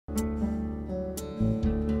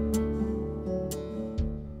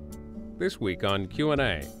This week on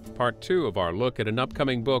Q&A, part 2 of our look at an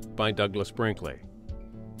upcoming book by Douglas Brinkley.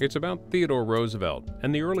 It's about Theodore Roosevelt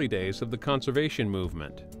and the early days of the conservation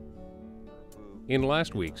movement. In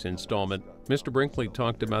last week's installment, Mr. Brinkley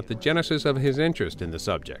talked about the genesis of his interest in the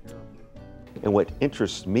subject. And what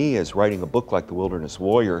interests me as writing a book like The Wilderness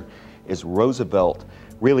Warrior is Roosevelt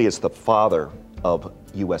really is the father of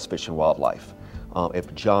U.S. Fish and Wildlife.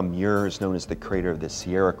 If John Muir is known as the creator of the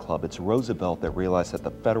Sierra Club, it's Roosevelt that realized that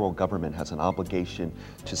the federal government has an obligation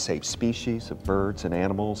to save species of birds and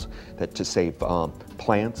animals, that to save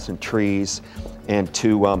plants and trees, and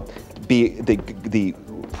to be the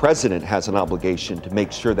president has an obligation to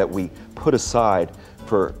make sure that we put aside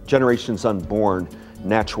for generations unborn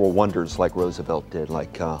natural wonders like Roosevelt did,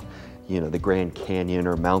 like the Grand Canyon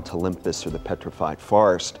or Mount Olympus or the Petrified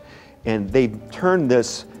Forest. And they turned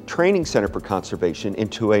this training center for conservation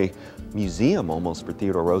into a museum almost for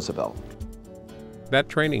Theodore Roosevelt. That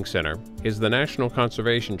training center is the National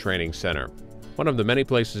Conservation Training Center, one of the many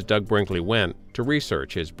places Doug Brinkley went to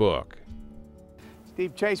research his book.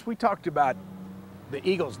 Steve Chase, we talked about the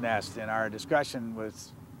eagle's nest in our discussion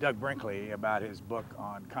with Doug Brinkley about his book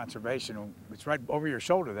on conservation. It's right over your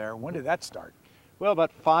shoulder there. When did that start? Well,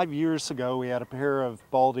 about 5 years ago, we had a pair of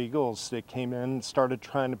bald eagles that came in and started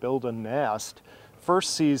trying to build a nest.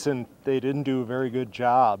 First season, they didn't do a very good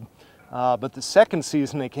job, but the second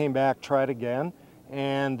season they came back, tried again,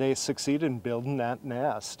 and they succeeded in building that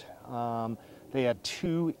nest. They had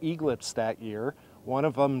 2 eaglets that year. One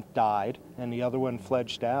of them died, and the other one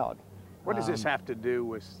fledged out. What does this have to do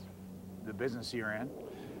with the business you're in?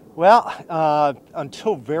 Well,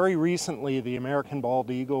 until very recently, the American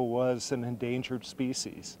bald eagle was an endangered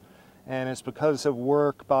species. And it's because of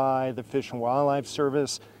work by the Fish and Wildlife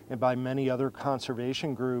Service and by many other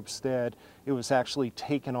conservation groups that it was actually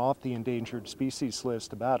taken off the endangered species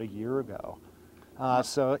list about a year ago.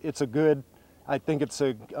 So it's I think it's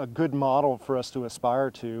a good model for us to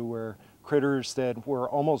aspire to, where critters that were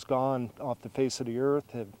almost gone off the face of the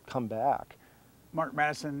earth have come back. Mark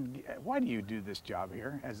Madison, why do you do this job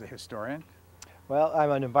here as a historian? Well,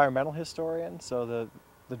 I'm an environmental historian, so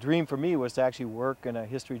the dream for me was to actually work in a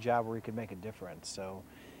history job where you could make a difference. So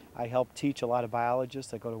I help teach a lot of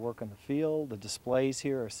biologists that go to work in the field. The displays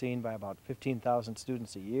here are seen by about 15,000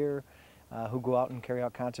 students a year who go out and carry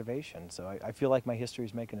out conservation. So I feel like my history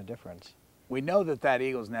is making a difference. We know that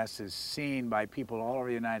eagle's nest is seen by people all over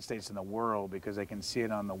the United States and the world because they can see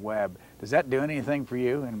it on the web. Does that do anything for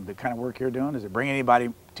you and the kind of work you're doing? Does it bring anybody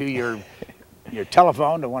to your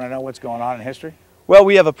telephone to want to know what's going on in history? Well,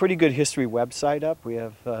 we have a pretty good history website up. We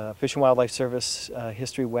have Fish and Wildlife Service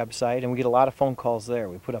history website, and we get a lot of phone calls there.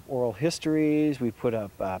 We put up oral histories, we put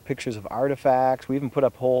up pictures of artifacts, we even put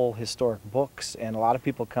up whole historic books, and a lot of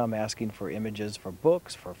people come asking for images for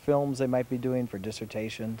books, for films they might be doing, for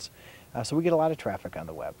dissertations. So we get a lot of traffic on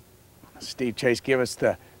the web. Steve Chase, give us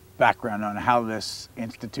the background on how this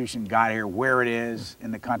institution got here, where it is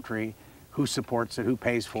in the country, who supports it, who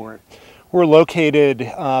pays for it. We're located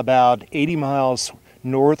about 80 miles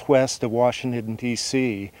northwest of Washington,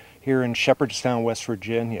 D.C., here in Shepherdstown, West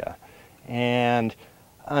Virginia. And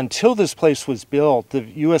until this place was built, the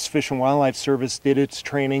U.S. Fish and Wildlife Service did its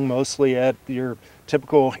training mostly at your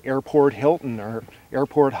typical airport Hilton or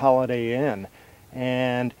airport Holiday Inn.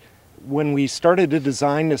 And when we started to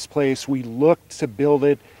design this place, we looked to build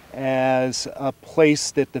it as a place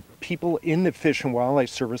that the people in the Fish and Wildlife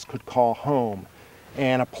Service could call home,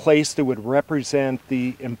 and a place that would represent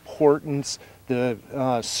the importance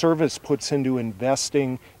the service puts into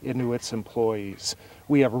investing into its employees.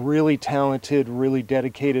 We have really talented, really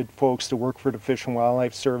dedicated folks to work for the Fish and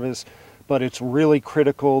Wildlife Service, but it's really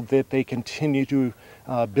critical that they continue to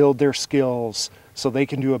build their skills so they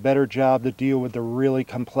can do a better job to deal with the really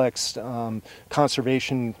complex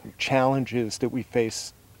conservation challenges that we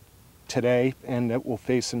face today and that we'll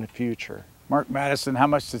face in the future. Mark Madison, how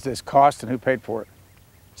much does this cost and who paid for it?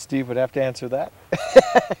 Steve would have to answer that.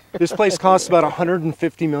 This place costs about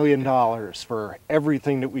 $150 million for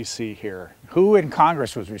everything that we see here. Who in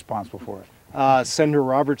Congress was responsible for it? Senator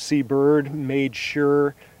Robert C. Byrd made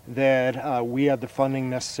sure that we had the funding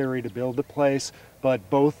necessary to build the place, but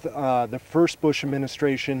both the first Bush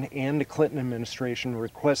administration and the Clinton administration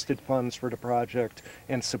requested funds for the project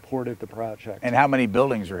and supported the project. And how many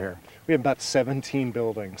buildings are here? We have about 17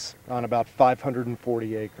 buildings on about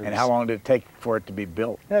 540 acres. And how long did it take for it to be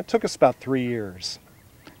built? It took us about 3 years.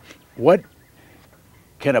 What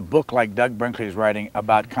can a book like Doug Brinkley's writing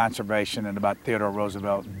about conservation and about Theodore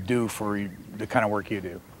Roosevelt do for the kind of work you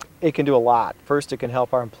do? It can do a lot. First, it can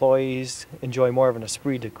help our employees enjoy more of an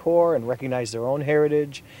esprit de corps and recognize their own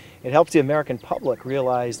heritage. It helps the American public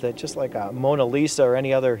realize that just like a Mona Lisa or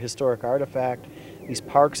any other historic artifact, these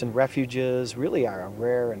parks and refuges really are a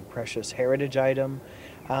rare and precious heritage item.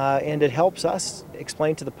 And it helps us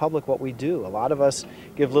explain to the public what we do. A lot of us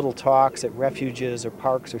give little talks at refuges or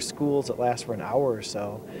parks or schools that last for an hour or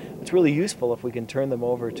so. It's really useful if we can turn them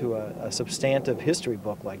over to a substantive history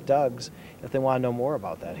book like Doug's if they want to know more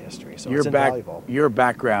about that history. So it's invaluable. Your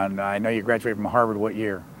background, I know you graduated from Harvard, what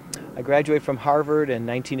year? I graduated from Harvard in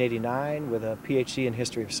 1989 with a PhD in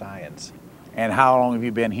history of science. And how long have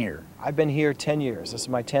you been here? I've been here 10 years. This is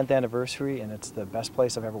my 10th anniversary, and it's the best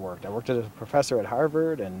place I've ever worked. I worked as a professor at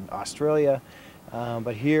Harvard and Australia,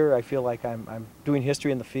 but here I feel like I'm doing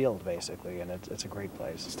history in the field, basically, and it's a great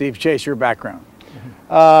place. Steve Chase, your background?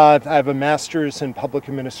 I have a master's in public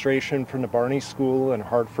administration from the Barney School in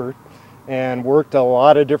Hartford, and worked a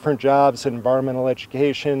lot of different jobs in environmental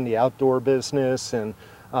education, the outdoor business, and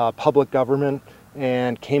public government,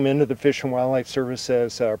 and came into the Fish and Wildlife Service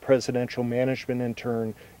as a presidential management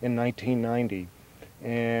intern in 1990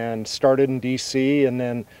 and started in DC, and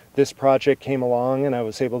then this project came along and I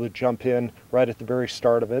was able to jump in right at the very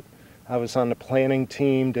start of it. I was on the planning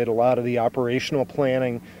team, did a lot of the operational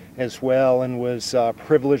planning as well, and was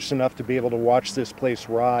privileged enough to be able to watch this place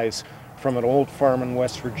rise from an old farm in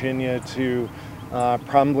West Virginia to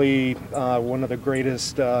probably one of the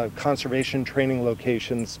greatest conservation training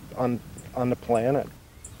locations on the planet.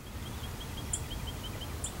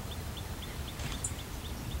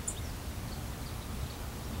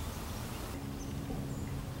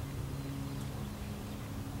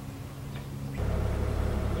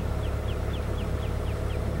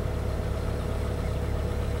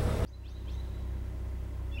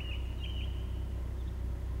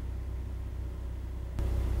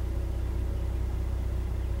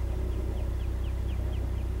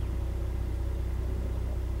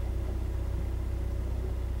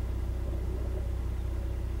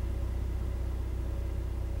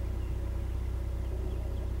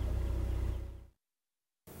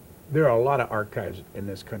 There are a lot of archives in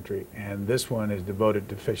this country, and this one is devoted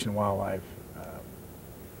to fish and wildlife.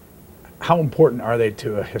 How important are they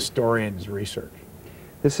to a historian's research?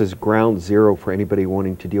 This is ground zero for anybody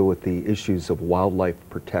wanting to deal with the issues of wildlife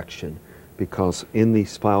protection, because in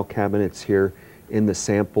these file cabinets here, in the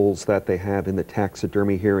samples that they have, in the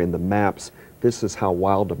taxidermy here, in the maps, this is how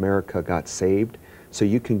wild America got saved. So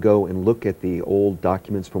you can go and look at the old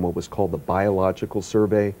documents from what was called the Biological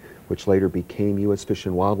Survey, which later became U.S. Fish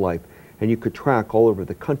and Wildlife, and you could track all over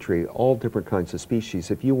the country all different kinds of species.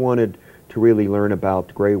 If you wanted to really learn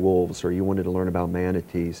about gray wolves or you wanted to learn about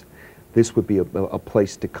manatees, this would be a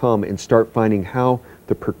place to come and start finding how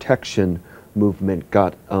the protection movement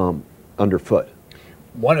got underfoot.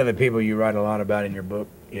 One of the people you write a lot about in your book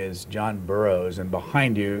is John Burroughs, and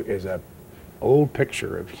behind you is an old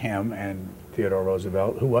picture of him and Theodore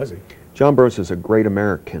Roosevelt. Who was he? John Burroughs is a great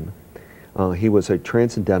American. He was a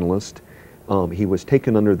transcendentalist. He was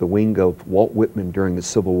taken under the wing of Walt Whitman during the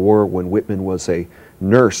Civil War when Whitman was a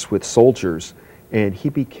nurse with soldiers, and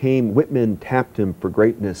Whitman tapped him for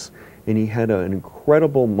greatness, and he had an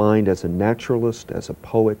incredible mind as a naturalist, as a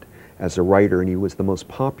poet, as a writer, and he was the most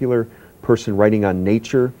popular person writing on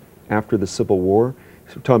nature after the Civil War.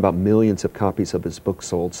 We're talking about millions of copies of his book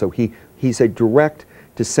sold. So he's a direct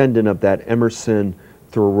descendant of that Emerson,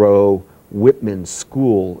 Thoreau, Whitman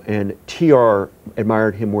school, and TR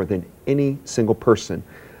admired him more than any single person.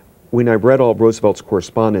 When I read all of Roosevelt's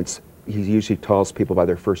correspondence, he usually calls people by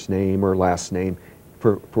their first name or last name.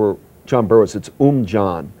 For John Burroughs, it's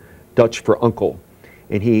John, Dutch for uncle.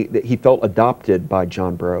 And he felt adopted by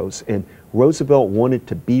John Burroughs. And Roosevelt wanted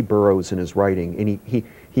to be Burroughs in his writing. And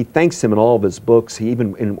he thanks him in all of his books. He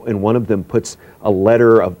even in one of them puts a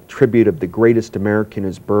letter of tribute of the greatest American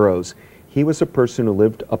as Burroughs. He was a person who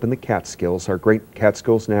lived up in the Catskills, our great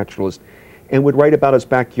Catskills naturalist, and would write about his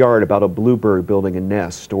backyard, about a bluebird building a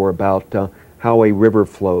nest, or about how a river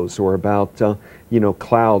flows, or about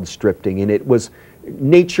clouds drifting. And it was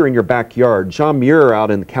nature in your backyard. John Muir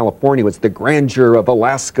out in California was the grandeur of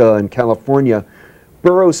Alaska and California.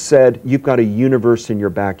 Burroughs said, you've got a universe in your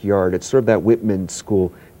backyard. It's sort of that Whitman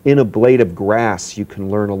school. In a blade of grass, you can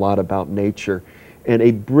learn a lot about nature. And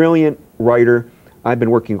a brilliant writer. I've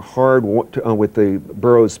been working hard with the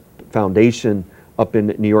Burroughs Foundation up in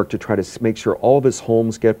New York to try to make sure all of his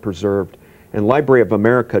homes get preserved. And Library of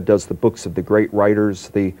America does the books of the great writers,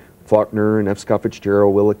 the Faulkner and F. Scott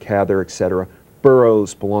Fitzgerald, Willa Cather, etc.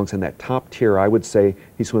 Burroughs belongs in that top tier. I would say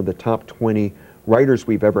he's one of the top 20 writers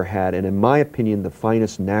we've ever had, and in my opinion, the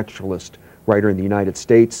finest naturalist writer in the United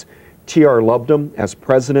States. TR loved him. As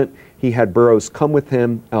president, he had Burroughs come with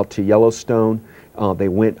him out to Yellowstone. They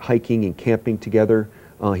went hiking and camping together.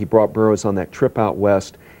 He brought Burroughs on that trip out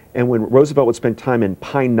west. And when Roosevelt would spend time in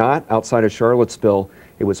Pine Knot outside of Charlottesville,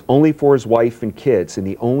 it was only for his wife and kids, and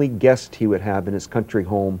the only guest he would have in his country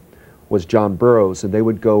home was John Burroughs, and they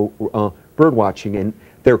would go bird watching, and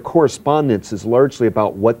their correspondence is largely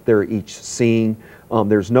about what they're each seeing.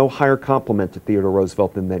 There's no higher compliment to Theodore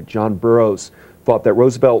Roosevelt than that John Burroughs thought that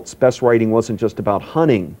Roosevelt's best writing wasn't just about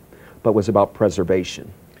hunting, but was about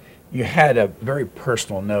preservation. You had a very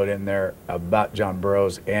personal note in there about John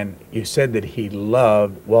Burroughs, and you said that he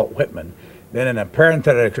loved Walt Whitman. Then in a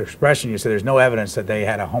parenthetical expression, you said there's no evidence that they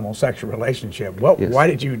had a homosexual relationship. Yes. Why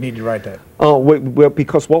did you need to write that? Well,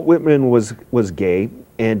 because Walt Whitman was gay,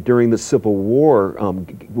 and during the Civil War,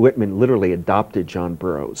 Whitman literally adopted John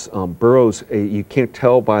Burroughs. Burroughs, you can't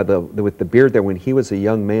tell by with the beard there, when he was a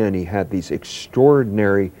young man, he had these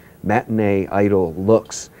extraordinary matinee idol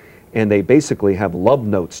looks, and they basically have love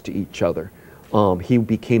notes to each other. He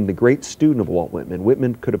became the great student of Walt Whitman.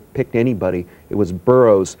 Whitman could have picked anybody. It was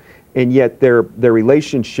Burroughs. And yet their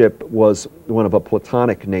relationship was one of a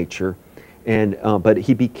platonic nature, and but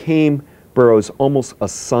he became Burroughs almost a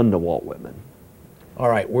son to Walt Whitman. All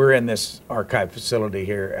right, we're in this archive facility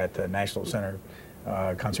here at the National Center,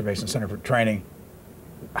 Conservation Center for Training.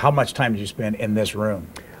 How much time did you spend in this room?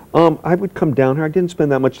 I would come down here. I didn't spend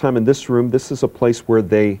that much time in this room. This is a place where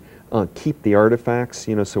they keep the artifacts,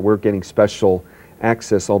 you know, so we're getting special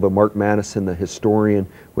access, although Mark Madison, the historian,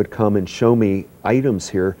 would come and show me items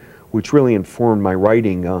here, which really informed my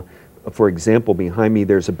writing. For example, behind me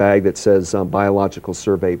there's a bag that says Biological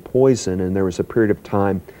Survey Poison, and there was a period of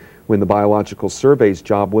time when the Biological Survey's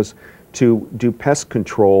job was to do pest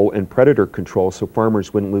control and predator control so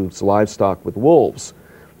farmers wouldn't lose livestock with wolves.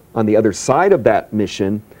 On the other side of that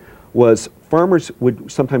mission was farmers would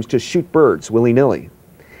sometimes just shoot birds willy-nilly.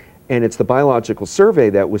 And it's the Biological Survey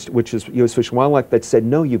which is U.S. Fish and Wildlife, that said,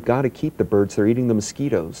 no, you've got to keep the birds. They're eating the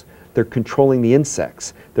mosquitoes. They're controlling the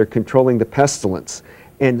insects. They're controlling the pestilence.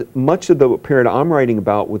 And much of the period I'm writing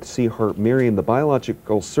about with C. Hart Merriam, the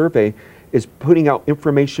Biological Survey, is putting out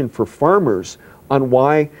information for farmers on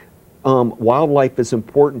why wildlife is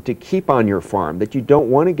important to keep on your farm, that you don't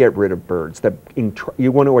want to get rid of birds, that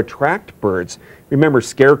you want to attract birds. Remember,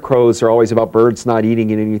 scarecrows are always about birds not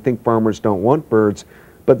eating it, and you think farmers don't want birds.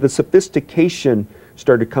 But the sophistication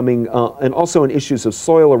started coming, and also in issues of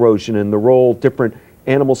soil erosion and the role different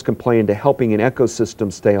animals can play into helping an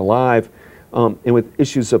ecosystem stay alive, and with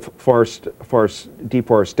issues of forest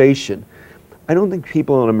deforestation. I don't think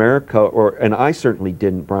people in America, and I certainly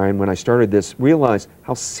didn't, Brian, when I started this, realized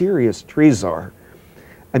how serious trees are.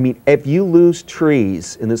 I mean, if you lose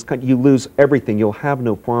trees in this country, you lose everything. You'll have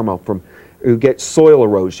no farm out you'll get soil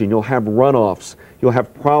erosion, you'll have runoffs, you'll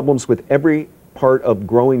have problems with every part of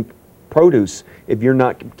growing produce if you're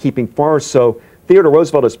not keeping forests. So Theodore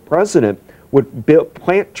Roosevelt, as president, would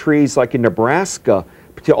plant trees like in Nebraska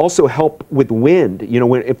to also help with wind. You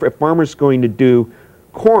know, if a farmer's going to do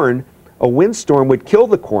corn, a windstorm would kill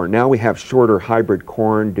the corn. Now we have shorter hybrid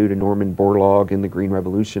corn due to Norman Borlaug and the Green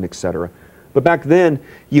Revolution, etc. But back then,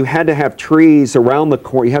 you had to have trees around the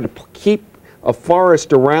corn. You had to keep a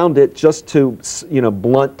forest around it just to, you know,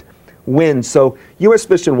 blunt wind. So U.S.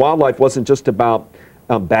 Fish and Wildlife wasn't just about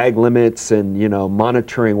bag limits and, you know,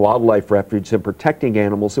 monitoring wildlife refuge and protecting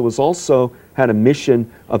animals. It was also had a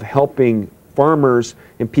mission of helping farmers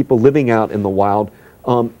and people living out in the wild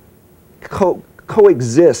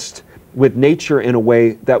coexist with nature in a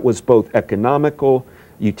way that was both economical,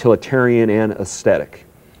 utilitarian, and aesthetic.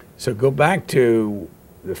 So go back to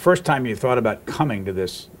the first time you thought about coming to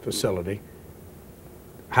this facility.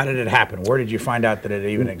 How did it happen? Where did you find out that it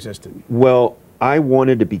even existed? Well, I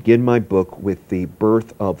wanted to begin my book with the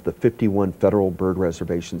birth of the 51 federal bird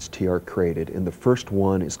reservations TR created, and the first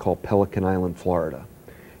one is called Pelican Island, Florida.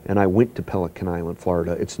 And I went to Pelican Island,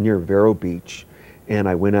 Florida. It's near Vero Beach. And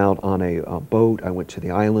I went out on a boat. I went to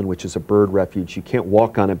the island, which is a bird refuge. You can't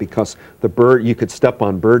walk on it because you could step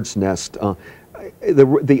on birds' nest.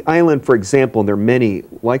 The island, for example, and there are many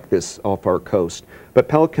like this off our coast, but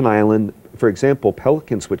Pelican Island, for example,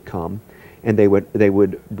 pelicans would come, and they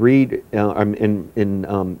would breed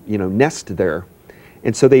nest there,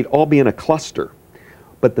 and so they'd all be in a cluster.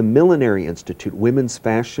 But the Millinery Institute, women's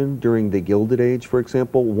fashion during the Gilded Age, for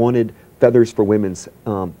example, wanted feathers for women's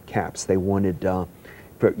caps. They wanted,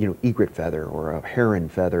 egret feather or a heron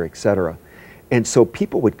feather, etc. And so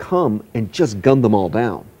people would come and just gun them all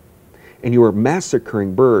down. And you were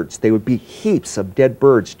massacring birds. They would be heaps of dead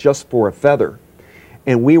birds just for a feather.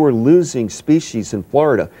 And we were losing species in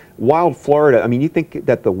Florida. Wild Florida, I mean, you think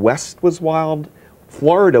that the West was wild?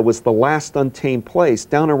 Florida was the last untamed place,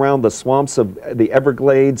 down around the swamps of the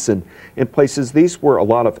Everglades and places. These were a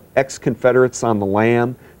lot of ex-Confederates on the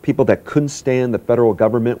lam, people that couldn't stand the federal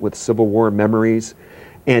government with Civil War memories.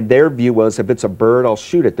 And their view was, if it's a bird, I'll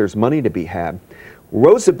shoot it. There's money to be had.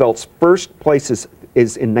 Roosevelt's first place is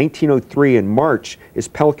in 1903 in March, is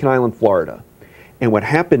Pelican Island, Florida. And what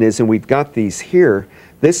happened is, and we've got these here,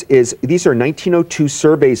 these are 1902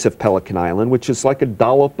 surveys of Pelican Island, which is like a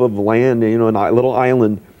dollop of land, you know, a little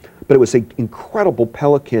island, but it was an incredible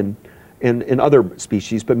pelican and other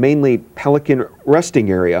species, but mainly pelican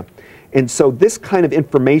resting area. And so this kind of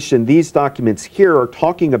information, these documents here are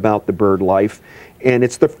talking about the bird life, and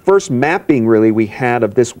it's the first mapping really we had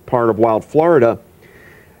of this part of wild Florida.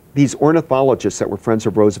 These ornithologists that were friends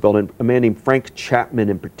of Roosevelt, and a man named Frank Chapman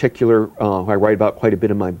in particular, who I write about quite a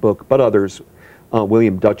bit in my book, but others,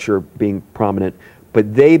 William Dutcher being prominent,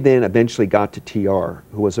 but they then eventually got to TR,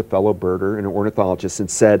 who was a fellow birder and an ornithologist,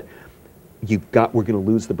 and said, we're going to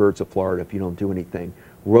lose the birds of Florida if you don't do anything.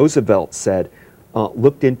 Roosevelt said,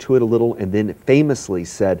 looked into it a little, and then famously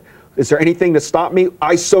said, is there anything to stop me?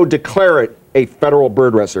 I so declare it a federal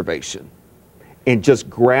bird reservation. And just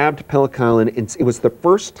grabbed Pelican Island, and it was the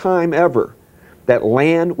first time ever that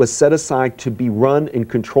land was set aside to be run and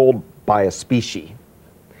controlled by a species.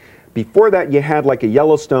 Before that, you had like a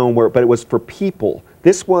Yellowstone, but it was for people.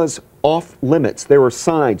 This was off limits. There were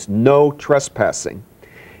signs, no trespassing.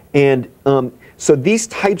 And so these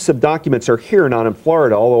types of documents are here, not in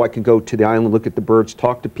Florida, although I can go to the island, look at the birds,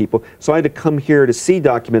 talk to people. So I had to come here to see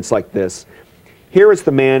documents like this. Here is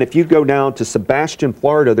the man. If you go down to Sebastian,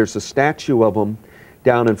 Florida, there's a statue of him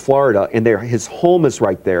down in Florida, and his home is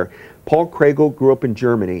right there. Paul Kregel grew up in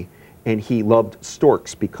Germany, and he loved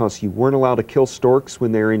storks because you weren't allowed to kill storks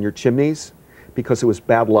when they were in your chimneys because it was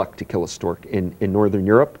bad luck to kill a stork in Northern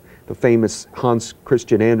Europe. The famous Hans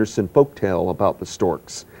Christian Andersen folktale about the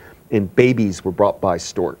storks, and babies were brought by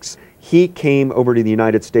storks. He came over to the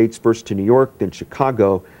United States, first to New York, then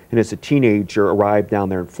Chicago, and as a teenager arrived down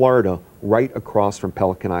there in Florida, right across from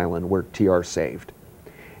Pelican Island where TR saved.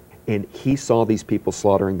 And he saw these people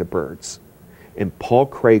slaughtering the birds. And Paul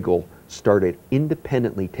Kregel started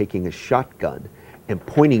independently taking a shotgun and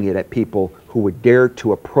pointing it at people who would dare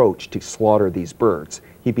to approach to slaughter these birds.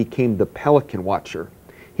 He became the pelican watcher.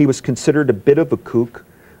 He was considered a bit of a kook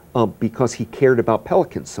because he cared about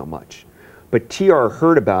pelicans so much. But TR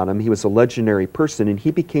heard about him. He was a legendary person, and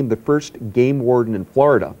he became the first game warden in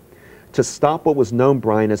Florida to stop what was known,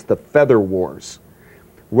 Brian, as the Feather Wars.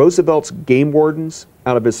 Roosevelt's game wardens,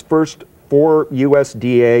 out of his first 4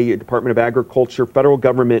 USDA, Department of Agriculture, federal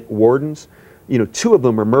government wardens, 2 of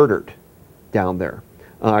them were murdered down there.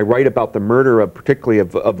 I write about the murder particularly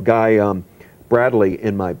of Guy Bradley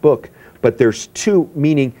in my book, but there's 2,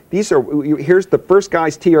 meaning here's the first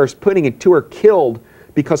guys TR is putting, and 2 are killed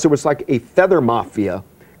because there was like a feather mafia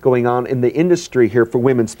going on in the industry here for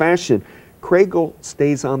women's fashion. Kregel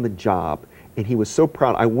stays on the job, and he was so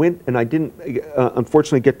proud. I went, and I didn't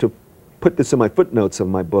unfortunately get to put this in my footnotes of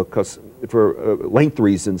my book because for length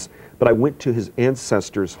reasons, but I went to his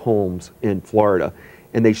ancestors' homes in Florida,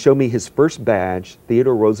 and they showed me his first badge,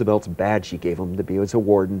 Theodore Roosevelt's badge he gave him to be as a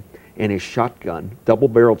warden, and his shotgun,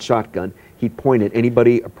 double-barreled shotgun. He'd point at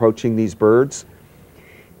anybody approaching these birds.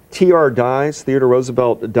 TR dies. Theodore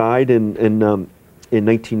Roosevelt died in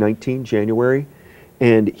 1919, January,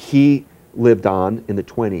 and he lived on in the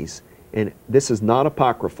 20s. And this is not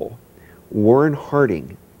apocryphal. Warren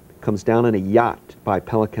Harding comes down in a yacht by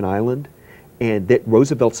Pelican Island, and that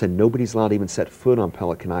Roosevelt said nobody's allowed to even set foot on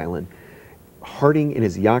Pelican Island. Harding and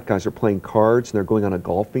his yacht guys are playing cards, and they're going on a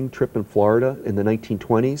golfing trip in Florida in the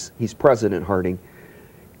 1920s. He's President Harding.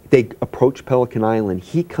 They approach Pelican Island.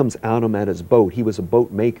 He comes out at his boat. He was a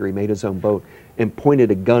boat maker. He made his own boat and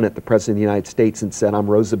pointed a gun at the President of the United States and said, "I'm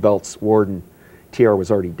Roosevelt's warden." TR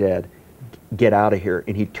was already dead. Get out of here.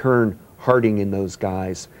 And he turned Harding and those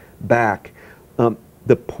guys back.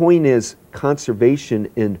 The point is, conservation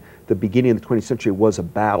in the beginning of the 20th century was a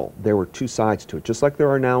battle. There were 2 sides to it, just like there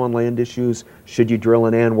are now on land issues. Should you drill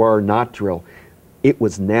in Anwar or not drill? It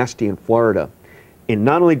was nasty in Florida. And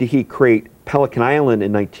not only did he create Pelican Island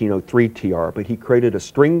in 1903 TR, but he created a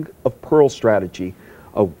string of pearl strategy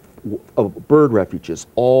of bird refuges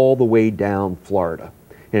all the way down Florida.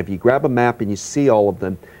 And if you grab a map and you see all of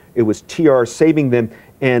them, it was TR saving them,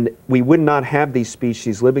 and we would not have these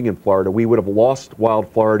species living in Florida. We would have lost wild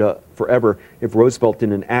Florida forever if Roosevelt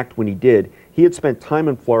didn't act when he did. He had spent time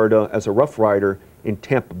in Florida as a Rough Rider in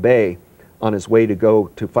Tampa Bay on his way to go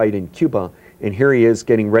to fight in Cuba, and here he is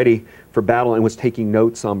getting ready for battle and was taking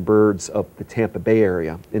notes on birds of the Tampa Bay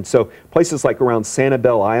area. And so places like around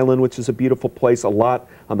Sanibel Island, which is a beautiful place, a lot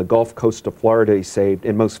on the Gulf Coast of Florida he saved,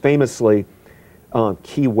 and most famously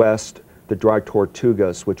Key West, the Dry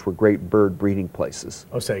Tortugas, which were great bird breeding places.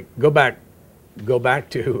 Oh, say, go back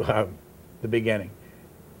to the beginning.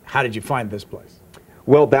 How did you find this place?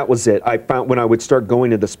 Well, that was it. I found when I would start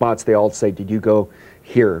going to the spots, they all say, "Did you go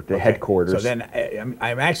here, the headquarters?" So then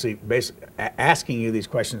I'm actually basically asking you these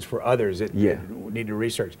questions for others that need to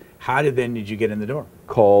research. How did you get in the door?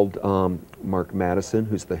 Called Mark Madison,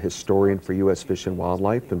 who's the historian for U.S. Fish and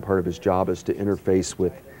Wildlife, and part of his job is to interface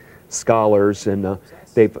with scholars, and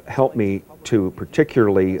they've helped me to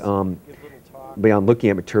particularly beyond looking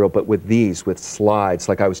at material, but with slides,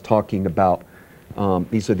 like I was talking about.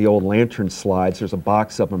 These are the old lantern slides. There's a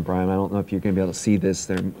box of them, Brian. I don't know if you're going to be able to see this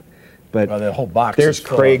there, but the whole box. There's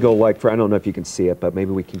Craigle, I don't know if you can see it, but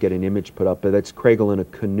maybe we can get an image put up. But that's Craigle in a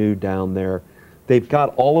canoe down there. They've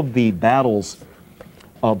got all of the battles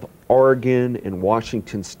of Oregon and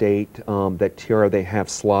Washington State that TR. They have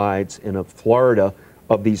slides, and of Florida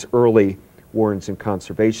of these early wardens and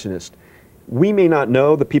conservationists. We may not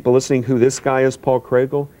know, the people listening, who this guy is, Paul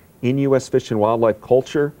Craigle, in U.S. Fish and Wildlife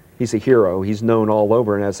culture. He's a hero. He's known all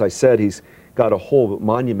over, and as I said, he's got a whole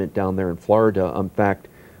monument down there in Florida. In fact,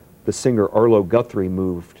 the singer Arlo Guthrie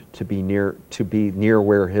moved to be near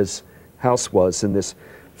where his house was in this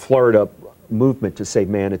Florida movement to save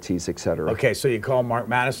manatees, etc. Okay, so you call Mark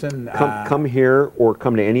Madison. Come here or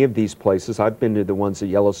come to any of these places. I've been to the ones at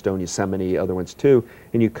Yellowstone, Yosemite, other ones too,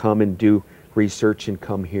 and you come and do research and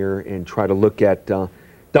come here and try to look at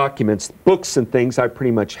documents, books and things I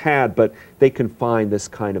pretty much had, but they can find this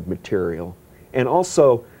kind of material. And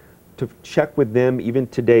also to check with them, even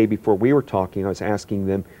today before we were talking, I was asking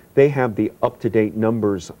them, they have the up-to-date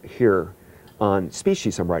numbers here on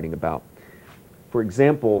species I'm writing about. For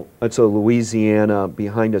example, it's a Louisiana,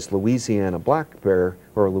 behind us, Louisiana black bear,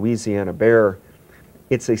 or Louisiana bear.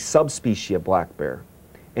 It's a subspecies of black bear,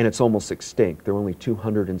 and it's almost extinct. There are only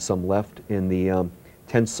 200 and some left in the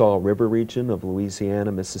Tensas River region of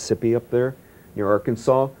Louisiana, Mississippi up there near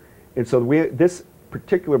Arkansas. And so this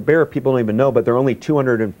particular bear, people don't even know, but there are only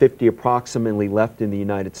 250 approximately left in the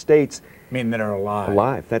United States. I mean, that are alive.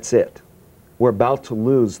 Alive, that's it. We're about to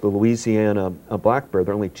lose the Louisiana black bear.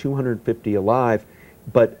 There are only 250 alive,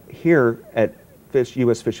 but here at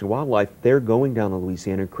U.S. Fish and Wildlife, they're going down to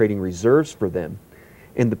Louisiana and creating reserves for them.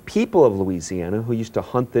 And the people of Louisiana, who used to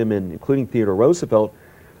hunt them, and including Theodore Roosevelt,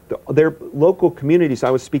 their local communities, I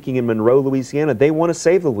was speaking in Monroe, Louisiana, they want to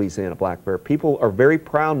save the Louisiana black bear. People are very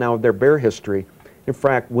proud now of their bear history. In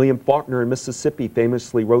fact, William Faulkner in Mississippi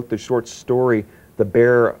famously wrote the short story, The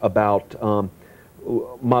Bear, about,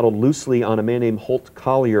 modeled loosely on a man named Holt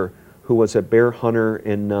Collier, who was a bear hunter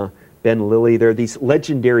in Ben Lilly. There are these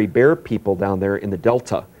legendary bear people down there in the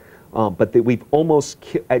Delta, but we've almost,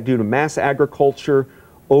 due to mass agriculture,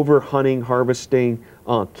 over-hunting, harvesting,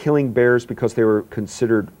 killing bears because they were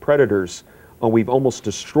considered predators, we've almost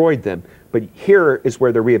destroyed them. But here is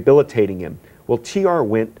where they're rehabilitating him. Well, TR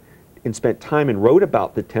went and spent time and wrote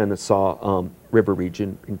about the Tennessee River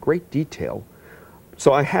region in great detail.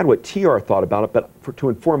 So I had what TR thought about it, but to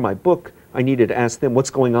inform my book, I needed to ask them what's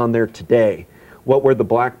going on there today. What were the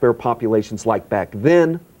black bear populations like back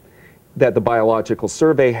then that the Biological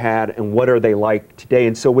Survey had, and what are they like today?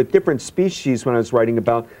 And so with different species, when I was writing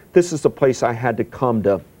about, this is the place I had to come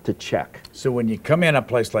to check. So when you come in a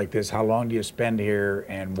place like this, how long do you spend here,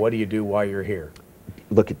 and what do you do while you're here?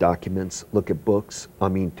 Look at documents, look at books. I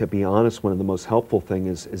mean, to be honest, one of the most helpful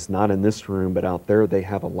things is not in this room, but out there they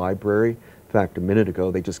have a library. In fact, a minute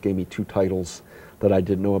ago, they just gave me 2 titles that I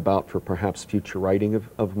didn't know about for perhaps future writing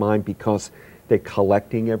of mine, because they're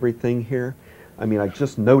collecting everything here. I mean, I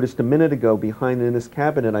just noticed a minute ago behind in this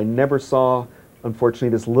cabinet, I never saw, unfortunately,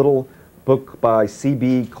 this little book by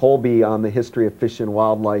C.B. Colby on the history of fish and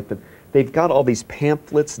wildlife. And they've got all these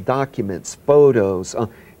pamphlets, documents, photos.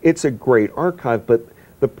 It's a great archive, but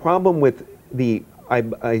the problem with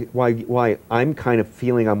why I'm kind of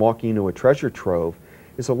feeling I'm walking into a treasure trove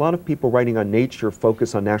is a lot of people writing on nature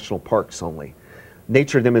focus on national parks only.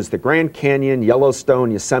 Nature them is the Grand Canyon,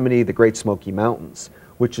 Yellowstone, Yosemite, the Great Smoky Mountains,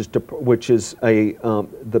 which is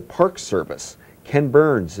the Park Service. Ken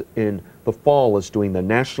Burns in the fall is doing the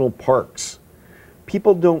national parks.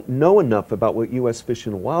 People don't know enough about what U.S. Fish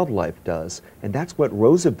and Wildlife does, and that's what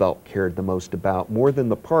Roosevelt cared the most about, more than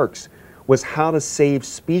the parks, was how to save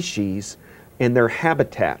species and their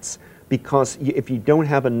habitats. Because if you don't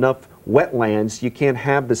have enough wetlands, you can't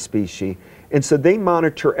have the species. And so they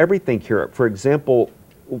monitor everything here. For example,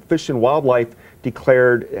 Fish and Wildlife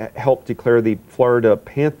helped declare the Florida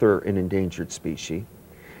panther an endangered species.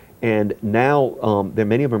 And now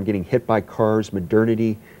many of them are getting hit by cars,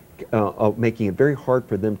 modernity, making it very hard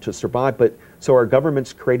for them to survive. But so our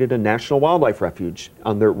government's created a national wildlife refuge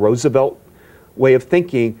on their Roosevelt way of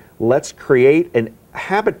thinking. Let's create an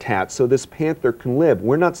habitat so this panther can live.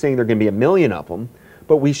 We're not saying there are going to be 1 million of them,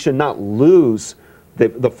 but we should not lose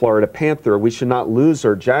the Florida panther. We should not lose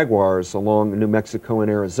our jaguars along New Mexico and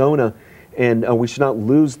Arizona, and we should not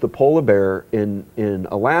lose the polar bear in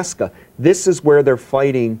Alaska. This is where they're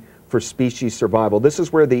fighting for species survival. This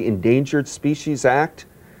is where the Endangered Species Act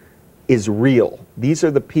is real. These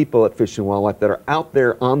are the people at Fish and Wildlife that are out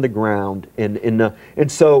there on the ground,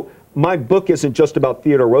 and so my book isn't just about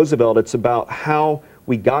Theodore Roosevelt. It's about how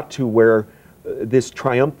we got to where this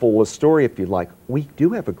triumphal story, if you like. We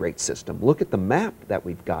do have a great system. Look at the map that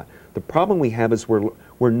we've got. The problem we have is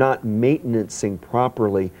we're not maintaining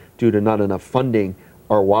properly due to not enough funding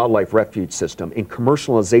our wildlife refuge system, and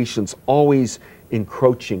commercialization's always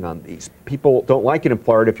encroaching on these. People don't like it in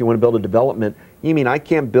Florida. If you want to build a development, you mean I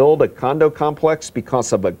can't build a condo complex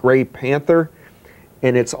because of a gray panther?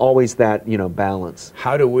 And it's always that, balance.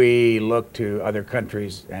 How do we look to other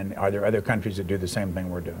countries, and are there other countries that do the same thing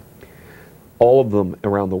we're doing? All of them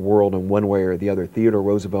around the world in one way or the other. Theodore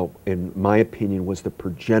Roosevelt, in my opinion, was the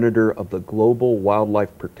progenitor of the global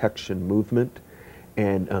wildlife protection movement.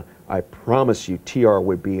 And I promise you, TR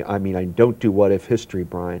would be, I don't do what if history,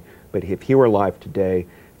 Brian, but if he were alive today,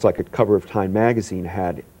 it's like a cover of Time magazine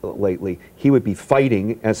had lately, he would be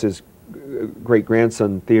fighting, as his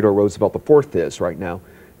great-grandson Theodore Roosevelt IV is right now,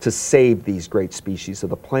 to save these great species of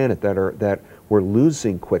the planet that we're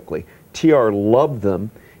losing quickly. TR loved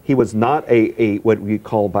them. He was not a what we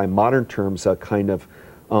call by modern terms a kind of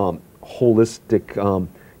holistic,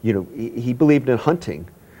 he believed in hunting,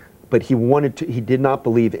 but he did not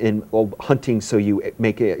believe in hunting so you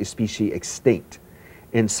make a species extinct.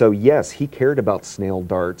 And so yes, he cared about snail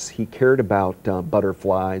darts, he cared about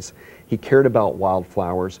butterflies, he cared about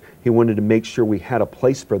wildflowers. He wanted to make sure we had a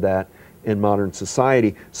place for that in modern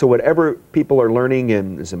society. So whatever people are learning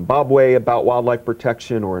in Zimbabwe about wildlife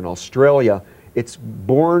protection or in Australia, it's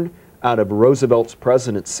born out of Roosevelt's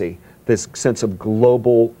presidency, this sense of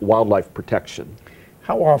global wildlife protection.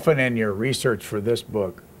 How often in your research for this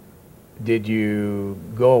book did you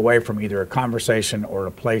go away from either a conversation or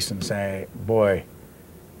a place and say, boy,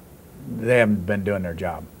 they haven't been doing their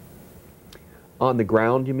job? On the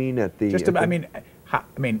ground, you mean? At the just about,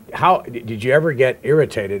 how did you ever get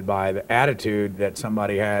irritated by the attitude that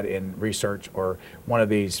somebody had in research or one of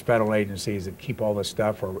these federal agencies that keep all this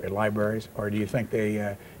stuff, or in libraries? Or do you think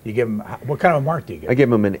they you give them, what kind of a mark do you give? I give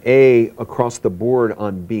them an A across the board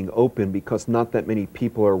on being open, because not that many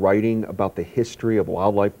people are writing about the history of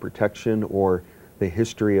wildlife protection or the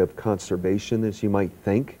history of conservation as you might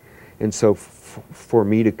think. And so for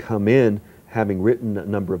me to come in having written a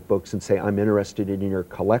number of books and say I'm interested in your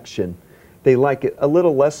collection, they like it a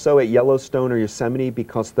little less so at Yellowstone or Yosemite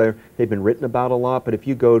because they've been written about a lot. But if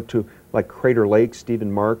you go to like Crater Lake,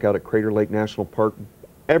 Stephen Mark out at Crater Lake National Park,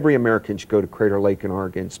 every American should go to Crater Lake in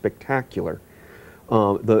Oregon. Spectacular.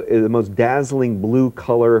 The most dazzling blue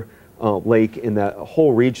color lake in that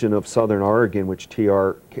whole region of southern Oregon, which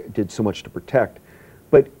TR did so much to protect.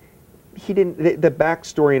 But he didn't, the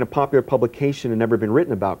backstory in a popular publication had never been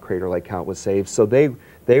written about Crater Lake, how it was saved. So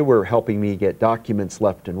they were helping me get documents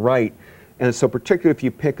left and right. And so particularly if you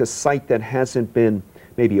pick a site that hasn't been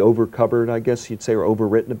maybe overcovered, I guess you'd say, or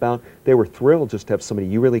overwritten about, they were thrilled just to have somebody,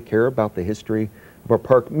 you really care about the history of our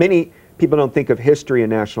park. Many people don't think of history in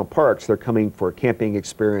national parks. They're coming for a camping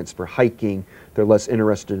experience, for hiking. They're less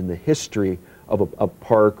interested in the history of a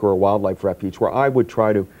park or a wildlife refuge, where I would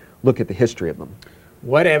try to look at the history of them.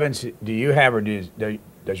 What evidence do you have, or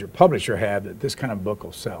does your publisher have, that this kind of book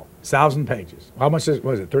will sell? 1,000 pages. How much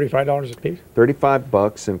was it, $35 a piece?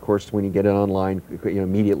 $35, and of course when you get it online,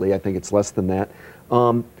 immediately, I think it's less than that.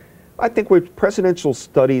 I think what Presidential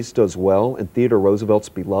Studies does well, and Theodore Roosevelt's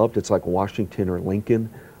beloved, it's like Washington or Lincoln.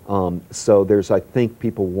 So I think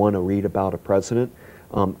people want to read about a president.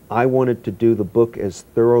 I wanted to do the book as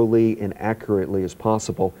thoroughly and accurately as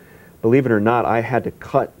possible. Believe it or not, I had to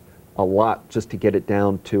cut a lot just to get it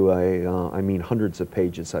down to hundreds of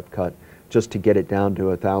pages I've cut just to get it down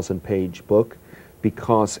to a 1,000-page book,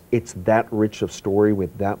 because it's that rich of story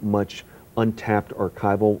with that much untapped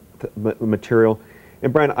archival material.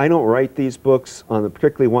 And Brian, I don't write these books on the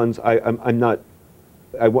particularly ones. I'm not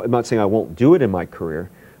saying I won't do it in my career,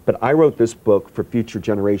 but I wrote this book for future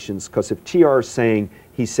generations, because if TR is saying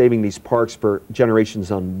he's saving these parks for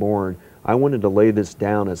generations unborn, I wanted to lay this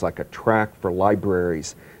down as like a track for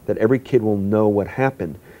libraries, that every kid will know what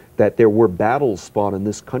happened, that there were battles fought in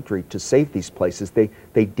this country to save these places. They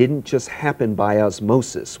didn't just happen by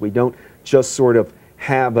osmosis. We don't just sort of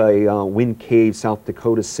have a Wind Cave, South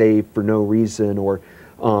Dakota saved for no reason, or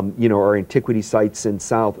you know, our antiquity sites in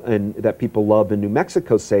South and that people love in New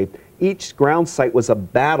Mexico saved. Each ground site was a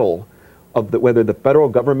battle of whether the federal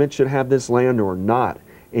government should have this land or not.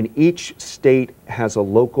 And each state has a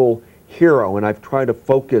local hero, and I've tried to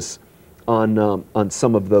focus on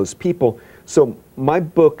some of those people. So my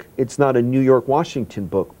book, it's not a New York, Washington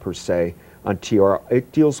book per se on TR.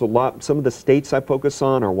 It deals a lot, some of the states I focus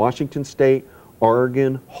on are Washington State,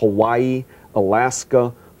 Oregon, Hawaii,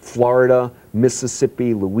 Alaska, Florida,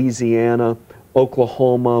 Mississippi, Louisiana,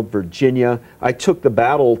 Oklahoma, Virginia. I took the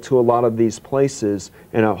battle to a lot of these places,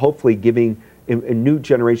 and hopefully giving a new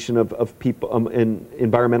generation of people and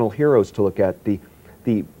environmental heroes to look at. The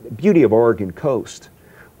beauty of Oregon coast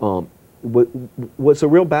was a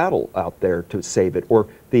real battle out there to save it, or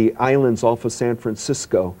the islands off of San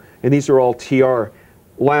Francisco. And these are all TR.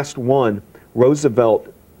 Last one,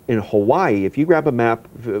 Roosevelt in Hawaii. If you grab a map,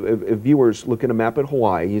 if viewers look at a map at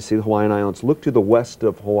Hawaii, you see the Hawaiian Islands. Look to the west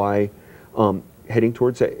of Hawaii, heading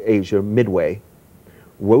towards Asia, Midway.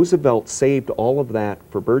 Roosevelt saved all of that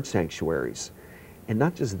for bird sanctuaries. And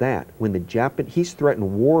not just that, when he's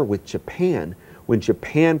threatened war with Japan. When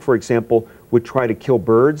Japan, for example, would try to kill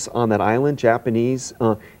birds on that island, Japanese,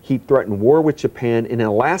 he threatened war with Japan. In an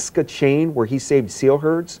Alaska chain where he saved seal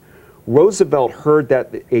herds, Roosevelt heard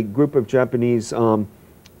that a group of Japanese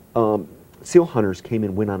seal hunters came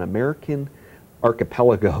and went on American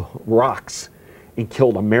archipelago rocks and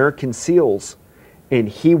killed American seals. And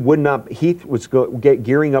he was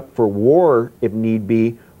gearing up for war, if need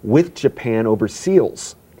be, with Japan over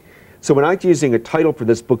seals. So when I was using a title for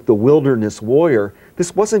this book, The Wilderness Warrior,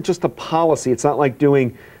 this wasn't just a policy. It's not like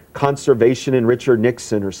doing conservation in Richard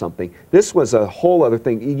Nixon or something. This was a whole other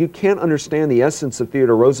thing. You can't understand the essence of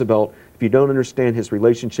Theodore Roosevelt if you don't understand his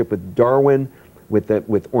relationship with Darwin,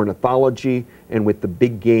 with ornithology, and with the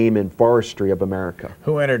big game and forestry of America.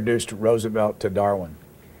 Who introduced Roosevelt to Darwin?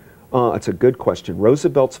 It's a good question.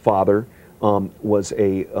 Roosevelt's father was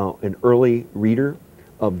an early reader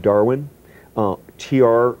of Darwin.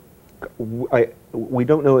 We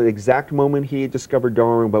don't know the exact moment he discovered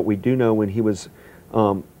Darwin, but we do know when he was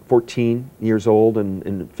 14 years old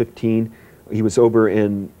and 15, he was over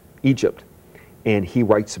in Egypt, and he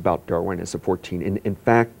writes about Darwin as a 14. And in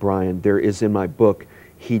fact, Brian, there is in my book,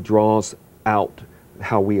 he draws out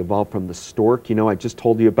how we evolved from the stork. You know, I just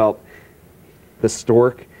told you about the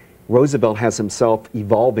stork. Roosevelt has himself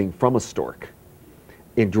evolving from a stork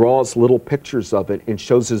and draws little pictures of it and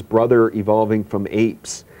shows his brother evolving from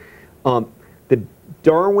apes. The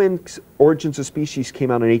Darwin's Origins of Species came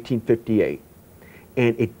out in 1858,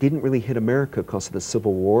 and it didn't really hit America because of the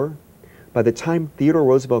Civil War. By the time Theodore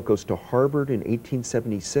Roosevelt goes to Harvard in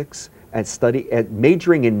 1876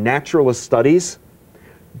 majoring in naturalist studies,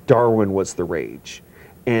 Darwin was the rage.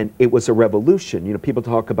 And it was a revolution. You know, people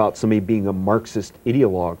talk about somebody being a Marxist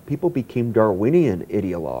ideologue. People became Darwinian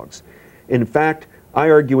ideologues. In fact, I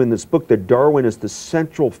argue in this book that Darwin is the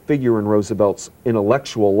central figure in Roosevelt's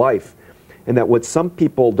intellectual life, and that what some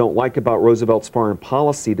people don't like about Roosevelt's foreign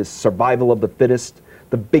policy, the survival of the fittest,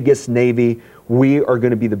 the biggest navy, we are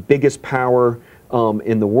going to be the biggest power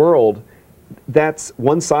in the world, that's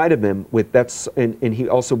one side of him. And he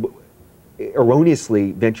also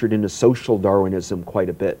erroneously ventured into social Darwinism quite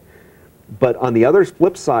a bit. But on the other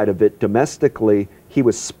flip side of it, domestically, he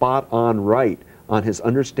was spot on right on his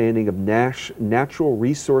understanding of natural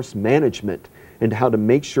resource management and how to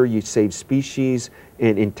make sure you save species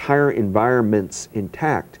and entire environments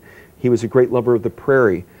intact. He was a great lover of the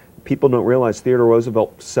prairie. People don't realize Theodore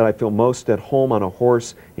Roosevelt said, "I feel most at home on a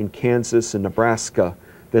horse in Kansas and Nebraska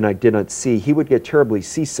than I did at sea." He would get terribly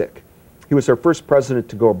seasick. He was our first president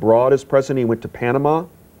to go abroad as president. He went to Panama, and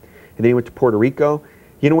then he went to Puerto Rico.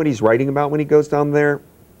 You know what he's writing about when he goes down there?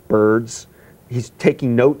 Birds. He's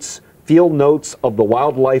taking notes, field notes of the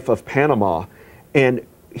wildlife of Panama, and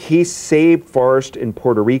he saved forest in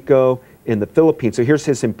Puerto Rico, in the Philippines. So here's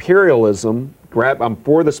his imperialism. I'm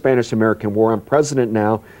for the Spanish-American War. I'm president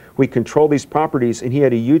now. We control these properties, and he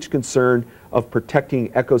had a huge concern of protecting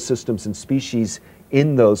ecosystems and species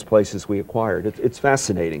in those places we acquired. It's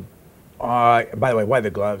fascinating. By the way, why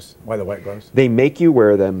the gloves? Why the white gloves? They make you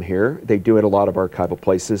wear them here. They do at a lot of archival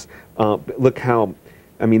places. Look how,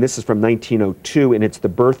 I mean, this is from 1902, and it's the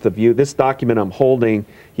birth of this document I'm holding,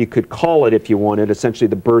 you could call it, if you wanted, essentially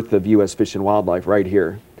the birth of U.S. Fish and Wildlife right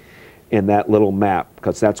here in that little map,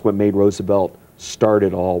 because that's what made Roosevelt start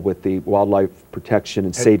it all with the wildlife protection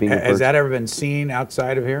and saving of birds. Has that ever been seen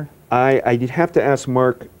outside of here? I'd have to ask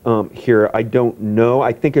Mark here. I don't know.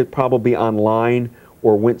 I think it probably online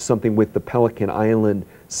or went something with the Pelican Island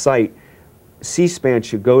site. C-SPAN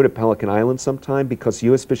should go to Pelican Island sometime because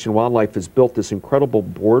U.S. Fish and Wildlife has built this incredible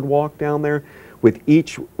boardwalk down there. With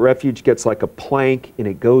each refuge gets like a plank and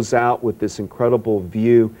it goes out with this incredible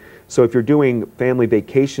view. So if you're doing family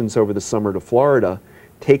vacations over the summer to Florida,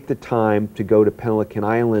 take the time to go to Pelican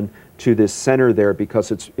Island to this center there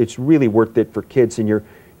because it's really worth it for kids and you're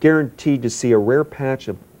guaranteed to see a rare patch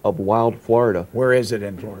of wild Florida. Where is it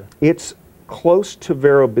in Florida? It's close to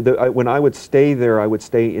Vero. When I would stay there, I would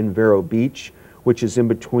stay in Vero Beach, which is in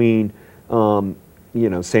between, you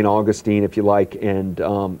know, St. Augustine, if you like, and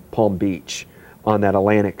Palm Beach on that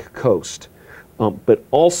Atlantic coast. But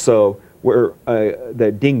also where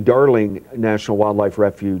the Ding Darling National Wildlife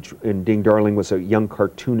Refuge, and Ding Darling was a young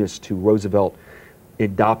cartoonist who Roosevelt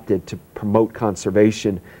adopted to promote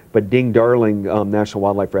conservation. But Ding Darling National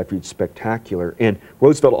Wildlife Refuge is spectacular. And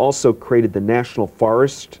Roosevelt also created the National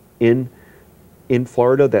Forest in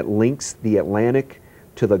Florida that links the Atlantic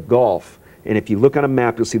to the Gulf. And if you look on a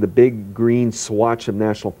map, you'll see the big green swatch of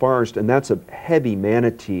National Forest, and that's a heavy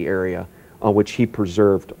manatee area which he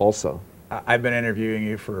preserved also. I've been interviewing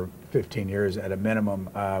you for 15 years at a minimum.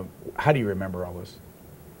 How do you remember all this?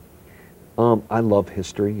 I love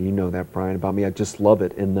history. You know that, Brian, about me. I just love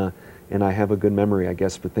it. And I have a good memory, I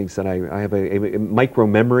guess, for things that I have a micro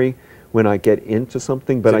memory when I get into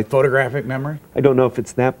something. But Is it photographic memory? I don't know if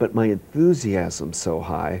it's that, but my enthusiasm's so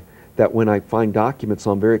high that when I find documents,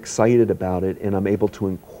 I'm very excited about it, and I'm able to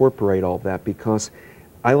incorporate all that because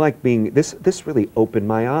I like being, this really opened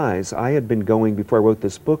my eyes. I had been going, before I wrote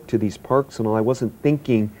this book, to these parks and all. I wasn't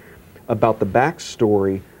thinking about the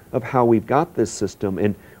backstory of how we've got this system.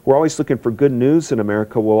 And we're always looking for good news in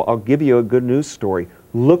America. Well, I'll give you a good news story.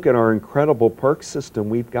 Look at our incredible park system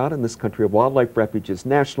we've got in this country of wildlife refuges,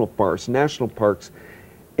 national forests, national parks,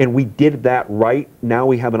 and we did that right. Now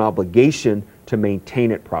we have an obligation to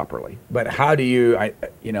maintain it properly. But how do you, I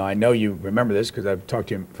know you remember this because I've talked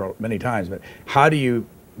to you for many times, but how do you,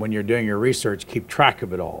 when you're doing your research, keep track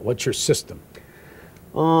of it all? What's your system?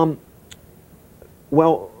 Well,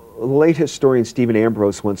 the late historian Stephen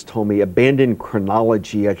Ambrose once told me, abandon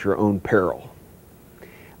chronology at your own peril.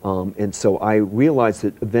 And so I realized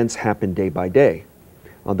that events happen day by day,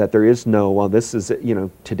 that there is no, well, this is,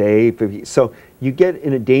 today. So you get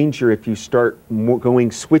in a danger if you start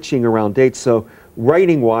switching around dates. So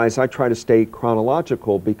writing-wise, I try to stay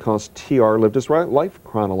chronological because TR lived his life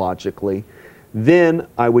chronologically. Then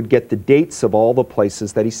I would get the dates of all the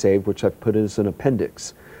places that he saved, which I've put as an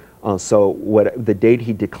appendix. So the date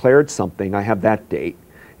he declared something, I have that date.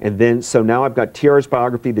 And then, so now I've got TR's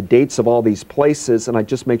biography, the dates of all these places, and I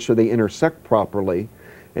just make sure they intersect properly.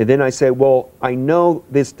 And then I say, well, I know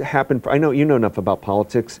this happened, I know you know enough about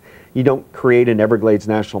politics. You don't create an Everglades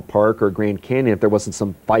National Park or Grand Canyon if there wasn't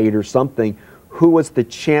some fight or something. Who was the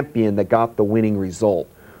champion that got the winning result?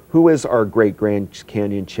 Who is our great Grand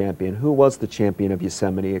Canyon champion? Who was the champion of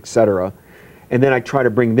Yosemite, etc.? And then I try to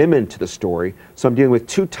bring them into the story. So I'm dealing with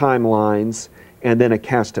two timelines and then a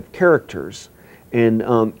cast of characters. And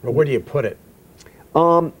well, where do you put it?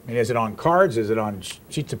 And is it on cards? Is it on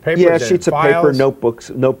sheets of paper? Yeah, sheets of paper, notebooks,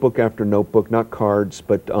 notebook after notebook, not cards,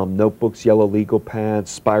 but notebooks, yellow legal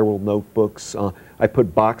pads, spiral notebooks. I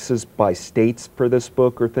put boxes by states for this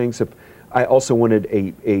book or things. I also wanted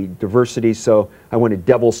a diversity, so I wanted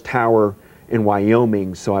Devil's Tower in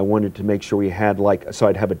Wyoming, so I wanted to make sure we had so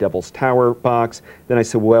I'd have a Devil's Tower box. Then I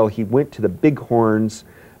said, well, he went to the Bighorns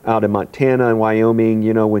out in Montana and Wyoming,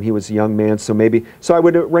 when he was a young man, so I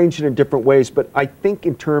would arrange it in different ways, but I think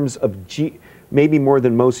in terms of, maybe more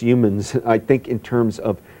than most humans, I think in terms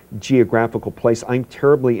of geographical place, I'm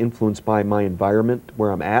terribly influenced by my environment where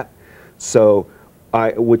I'm at, so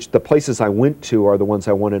the places I went to are the ones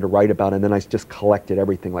I wanted to write about, and then I just collected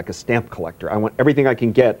everything like a stamp collector. I want everything I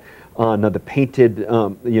can get on the painted,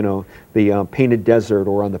 the painted desert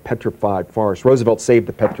or on the petrified forest. Roosevelt saved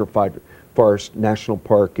the petrified Forest National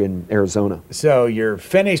Park in Arizona. So you're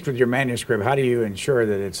finished with your manuscript. How do you ensure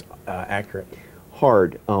that it's accurate?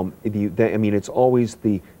 Hard. It's always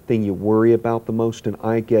the thing you worry about the most, and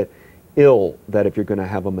I get ill that if you're going to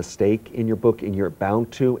have a mistake in your book, and you're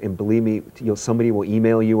bound to, and believe me, somebody will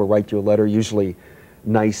email you or write you a letter, usually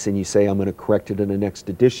nice, and you say, I'm going to correct it in the next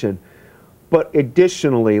edition. But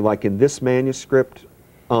additionally, like in this manuscript,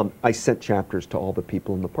 I sent chapters to all the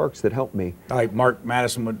people in the parks that helped me. Like Mark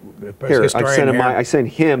Madison would, here, I sent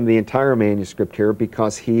him the entire manuscript here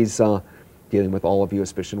because he's dealing with all of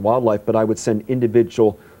U.S. Fish and Wildlife, but I would send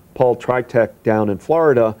individual, Paul Tritek down in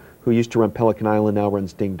Florida, who used to run Pelican Island, now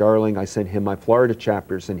runs Ding Darling. I sent him my Florida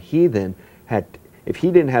chapters, and he then if he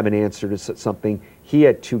didn't have an answer to something, he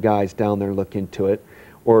had two guys down there look into it.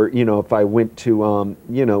 Or, you know, if I went to,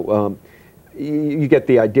 you get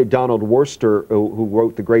the idea. Donald Worcester, who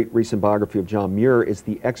wrote the great recent biography of John Muir, is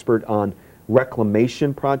the expert on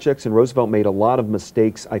reclamation projects, and Roosevelt made a lot of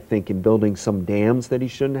mistakes, I think, in building some dams that he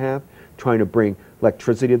shouldn't have, trying to bring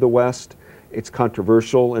electricity to the West. It's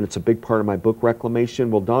controversial, and it's a big part of my book,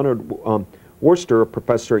 Reclamation. Well, Donald Worcester, a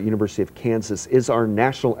professor at University of Kansas, is our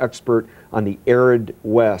national expert on the arid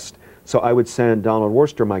West. So I would send Donald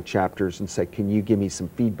Worcester my chapters and say, can you give me some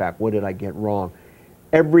feedback? What did I get wrong?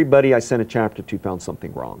 Everybody I sent a chapter to found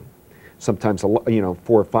something wrong. Sometimes, 4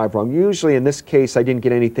 or 5 wrong. Usually in this case, I didn't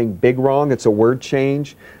get anything big wrong. It's a word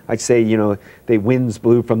change. I'd say, the winds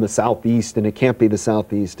blew from the southeast, and it can't be the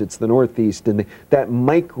southeast, it's the northeast. And that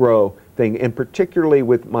micro thing, and particularly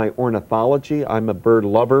with my ornithology, I'm a bird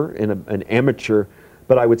lover and an amateur,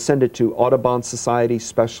 but I would send it to Audubon Society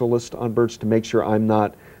specialists on birds to make sure I'm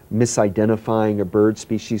not misidentifying a bird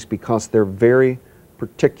species, because they're very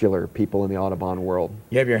particular people in the Audubon world.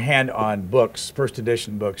 You have your hand on books, first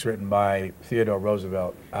edition books written by Theodore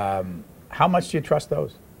Roosevelt. How much do you trust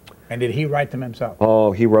those? And did he write them himself?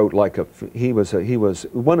 Oh, he wrote he was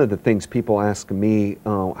one of the things people ask me,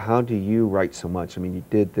 how do you write so much? I mean, you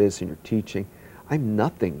did this and you're teaching. I'm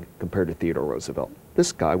nothing compared to Theodore Roosevelt.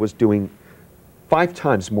 This guy was doing 5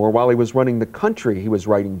 times more while he was running the country. He was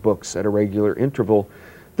writing books at a regular interval.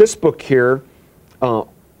 This book here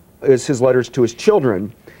is his letters to his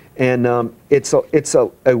children, and it's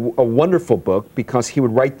a wonderful book because he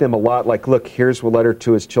would write them a lot like, look, here's a letter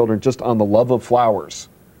to his children just on the love of flowers,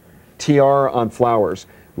 TR on flowers.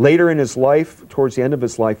 Later in his life, towards the end of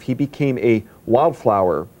his life, he became a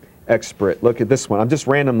wildflower expert. Look at this one. I'm just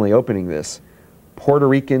randomly opening this. Puerto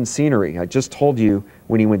Rican scenery. I just told you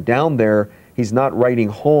when he went down there, he's not writing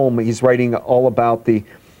home, he's writing all about the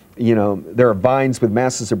there are vines with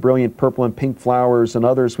masses of brilliant purple and pink flowers, and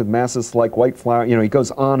others with masses like white flower. He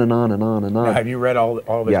goes on and on and on and on. Now, have you read all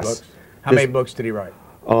of his books? How many books did he write?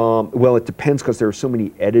 Well, it depends, because there are so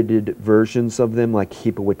many edited versions of them. Like,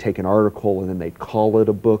 people would take an article and then they'd call it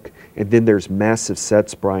a book. And then there's massive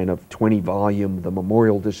sets, Brian, of 20 volume, the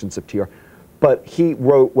memorial editions of TR. But he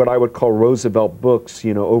wrote what I would call Roosevelt books,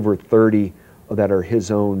 over 30 that are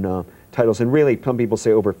his own titles, and really some people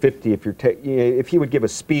say over 50. If he would give a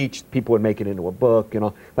speech, people would make it into a book.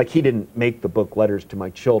 Like, he didn't make the book Letters to My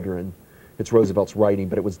Children. It's Roosevelt's writing,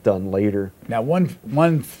 but it was done later. Now,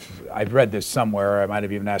 I've read this somewhere. I might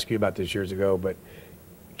have even asked you about this years ago, but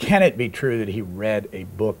can it be true that he read a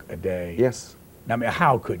book a day? Yes. Now, I mean,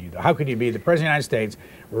 how could you? How could you be the President of the United States,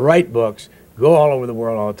 write books, go all over the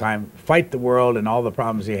world all the time, fight the world and all the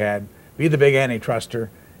problems he had, be the big anti-truster,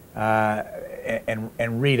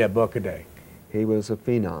 and read a book a day? He was a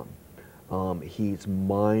phenom. His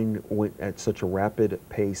mind went at such a rapid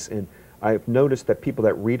pace, and I've noticed that people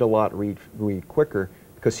that read a lot read quicker,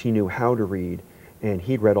 because he knew how to read, and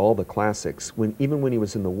he'd read all the classics. Even when he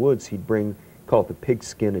was in the woods, he'd call it the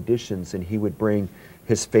pigskin editions, and he would bring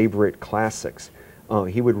his favorite classics.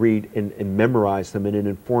 He would read and memorize them, and it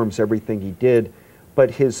informs everything he did.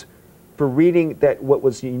 But for reading, what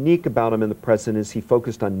was unique about him in the present is he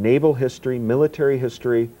focused on naval history, military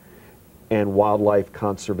history, and wildlife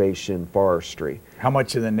conservation, forestry. How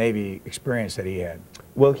much of the Navy experience that he had?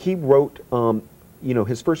 Well, he wrote,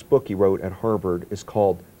 his first book he wrote at Harvard is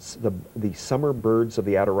called The Summer Birds of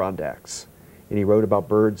the Adirondacks, and he wrote about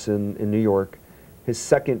birds in New York. His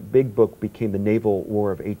second big book became The Naval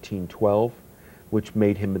War of 1812, which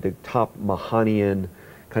made him the top Mahanian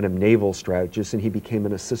kind of naval strategist, and he became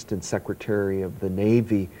an assistant secretary of the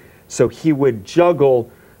Navy. So he would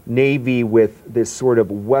juggle Navy with this sort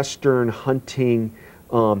of Western hunting,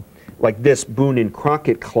 like this Boone and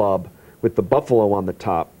Crockett Club with the buffalo on the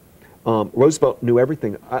top. Roosevelt knew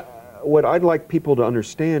everything. What I'd like people to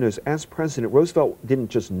understand is, as president, Roosevelt didn't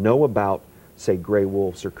just know about, say, gray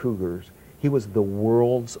wolves or cougars. He was the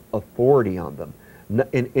world's authority on them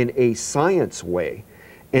in a science way.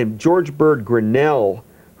 And George Bird Grinnell,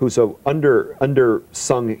 who's an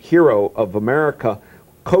undersung hero of America,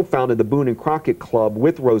 co-founded the Boone and Crockett Club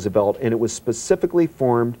with Roosevelt, and it was specifically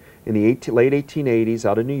formed in the late 1880s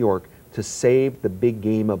out of New York to save the big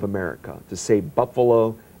game of America, to save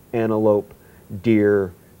buffalo, antelope,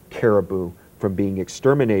 deer, caribou from being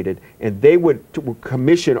exterminated. And they would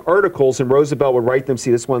commission articles, and Roosevelt would write them.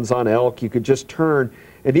 See, this one's on elk. You could just turn,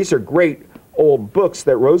 and these are great old books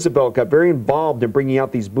that Roosevelt got very involved in bringing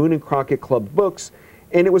out, these Boone and Crockett Club books,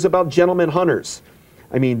 and it was about gentlemen hunters.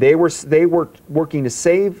 I mean, they were working to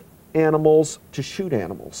save animals, to shoot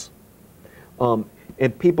animals.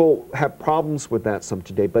 And people have problems with that some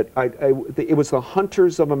today, but it was the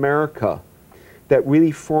hunters of America that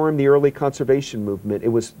really formed the early conservation movement. It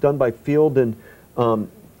was done by Field and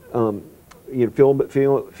Field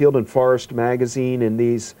and Forest magazine, and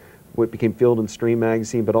these what became Field and Stream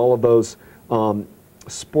magazine, but all of those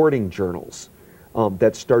sporting journals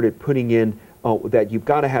that started putting in that you've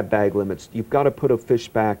got to have bag limits, you've got to put a fish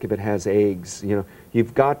back if it has eggs,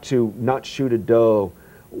 you've got to not shoot a doe.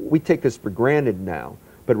 We take this for granted now,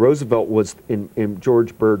 but Roosevelt was in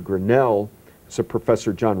George Bird Grinnell. So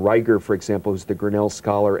Professor John Reiger, for example, who's the Grinnell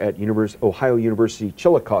scholar at Ohio University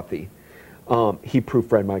Chillicothe, he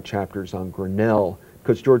proofread my chapters on Grinnell,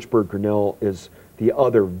 because George Bird Grinnell is the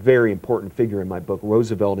other very important figure in my book.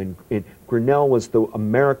 Roosevelt and Grinnell was the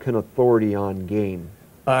American authority on game.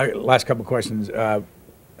 Last couple of questions.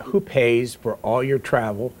 Who pays for all your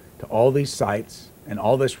travel to all these sites and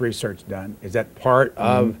all this research done? Is that part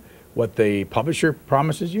of what the publisher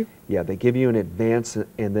promises you? Yeah, they give you an advance,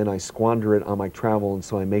 and then I squander it on my travel, and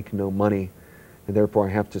so I make no money, and therefore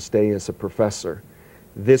I have to stay as a professor.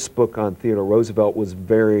 This book on Theodore Roosevelt was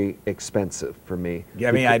very expensive for me. Do you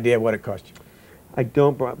have any idea what it cost you? I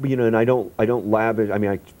don't, and I don't lavish. I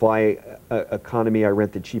mean, I fly economy. I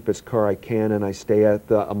rent the cheapest car I can, and I stay at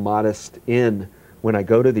a modest inn when I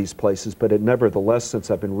go to these places. But nevertheless, since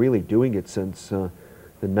I've been really doing it since the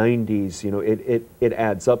 90s, it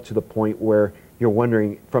adds up to the point where you're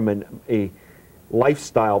wondering, from a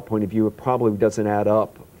lifestyle point of view, it probably doesn't add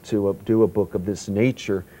up to do a book of this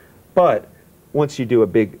nature. But once you do a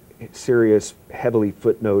big, serious, heavily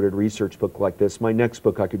footnoted research book like this, my next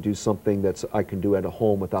book I could do something that I can do at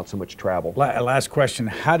home without so much travel. Last question,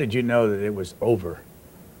 how did you know that it was over?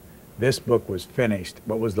 This book was finished.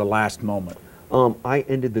 What was the last moment? I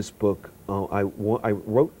ended this book, I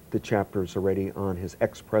wrote the chapters already on his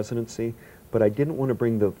ex-presidency, but I didn't want to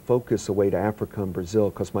bring the focus away to Africa and Brazil,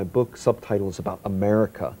 because my book subtitle is about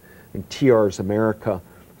America, and TR's America.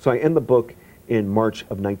 So I end the book in March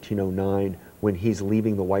of 1909, when he's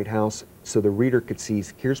leaving the White House, so the reader could see,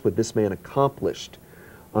 here's what this man accomplished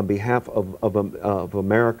on behalf of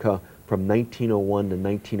America from 1901 to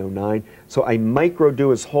 1909. So I micro-do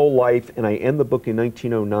his whole life, and I end the book in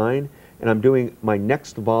 1909, and I'm doing, my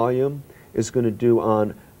next volume is going to do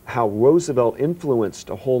on how Roosevelt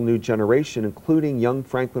influenced a whole new generation, including young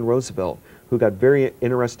Franklin Roosevelt, who got very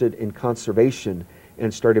interested in conservation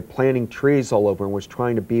and started planting trees all over and was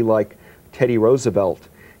trying to be like Teddy Roosevelt.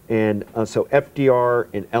 And so FDR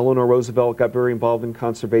and Eleanor Roosevelt got very involved in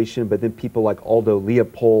conservation, but then people like Aldo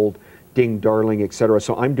Leopold, Ding Darling, etc.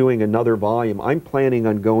 So I'm doing another volume. I'm planning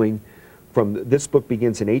on going from, this book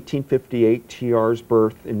begins in 1858, TR's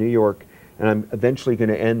birth in New York, and I'm eventually going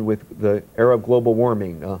to end with the era of global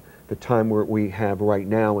warming, the time where we have right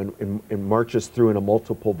now, and marches through in a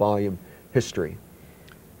multiple volume history.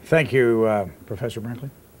 Thank you, Professor Brinkley.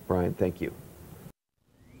 Brian, thank you.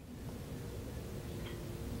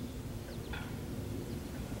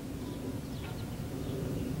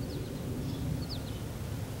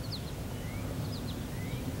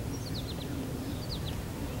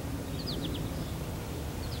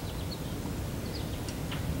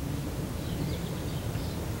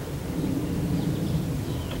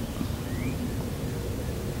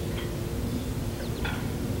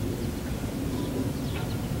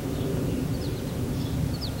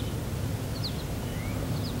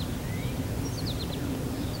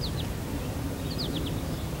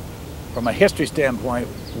 From a history standpoint,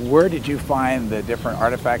 where did you find the different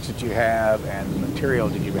artifacts that you have and the material?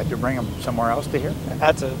 Did you have to bring them somewhere else to here?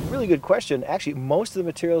 That's a really good question. Actually, most of the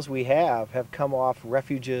materials we have come off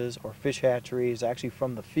refuges or fish hatcheries, actually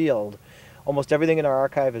from the field. Almost everything in our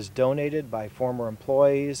archive is donated by former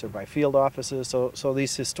employees or by field offices. So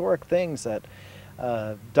these historic things that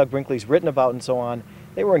Doug Brinkley's written about and so on,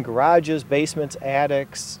 they were in garages, basements,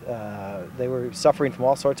 attics. They were suffering from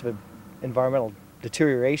all sorts of environmental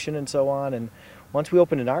deterioration and so on, and once we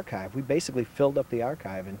opened an archive, we basically filled up the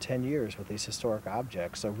archive in 10 years with these historic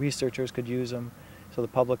objects, so researchers could use them, so the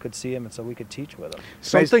public could see them, and so we could teach with them.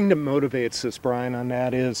 Something that motivates us, Brian, on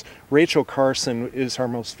that is Rachel Carson is our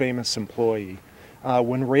most famous employee.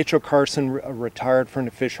 When Rachel Carson retired from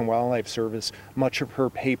the Fish and Wildlife Service, much of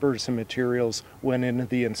her papers and materials went into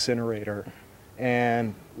the incinerator,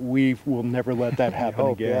 and we will never let that happen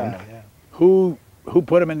again. Yeah. Who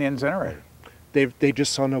put them in the incinerator? They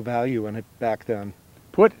just saw no value in it back then.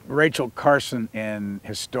 Put Rachel Carson in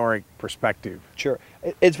historic perspective. Sure.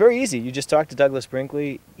 It's very easy. You just talked to Douglas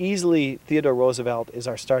Brinkley. Easily, Theodore Roosevelt is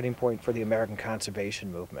our starting point for the American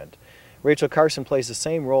conservation movement. Rachel Carson plays the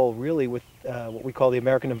same role really with what we call the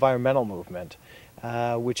American environmental movement,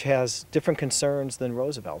 which has different concerns than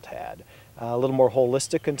Roosevelt had. a little more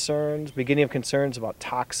holistic concerns, beginning of concerns about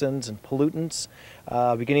toxins and pollutants,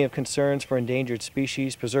 beginning of concerns for endangered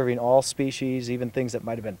species, preserving all species, even things that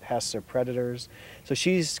might have been pests or predators. So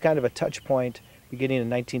she's kind of a touch point beginning in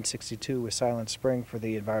 1962 with Silent Spring for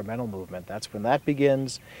the environmental movement. That's when that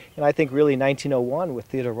begins. And I think really 1901 with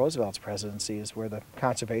Theodore Roosevelt's presidency is where the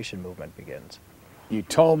conservation movement begins. You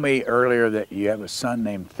told me earlier that you have a son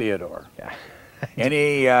named Theodore. Yeah.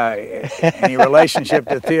 Any relationship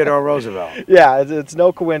to Theodore Roosevelt? Yeah, it's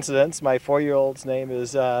no coincidence. My 4-year-old's name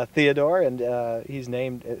is Theodore, and he's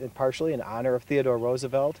named partially in honor of Theodore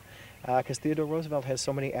Roosevelt, because Theodore Roosevelt has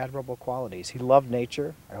so many admirable qualities. He loved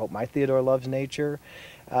nature. I hope my Theodore loves nature.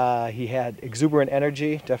 He had exuberant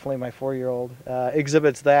energy. Definitely my 4-year-old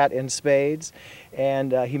exhibits that in spades,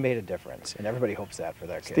 and he made a difference, and everybody hopes that for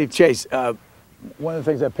their kids. Steve Chase, one of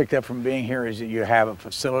the things I picked up from being here is that you have a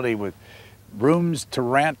facility with rooms to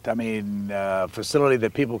rent. I mean, facility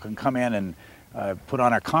that people can come in and put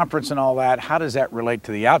on a conference and all that. How does that relate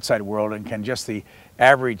to the outside world, and can just the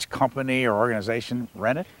average company or organization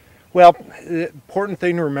rent it? Well, the important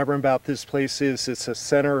thing to remember about this place is it's a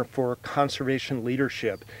center for conservation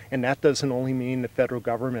leadership, and that doesn't only mean the federal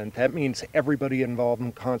government. That means everybody involved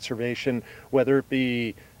in conservation, whether it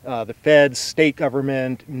be the feds, state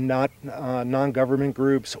government, non-government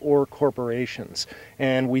groups, or corporations.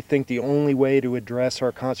 And we think the only way to address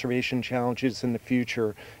our conservation challenges in the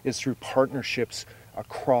future is through partnerships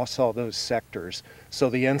across all those sectors. So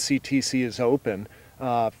the NCTC is open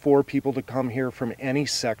for people to come here from any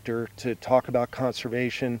sector to talk about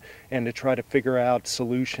conservation and to try to figure out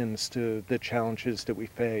solutions to the challenges that we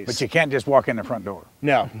face. But you can't just walk in the front door.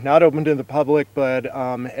 No, not open to the public, but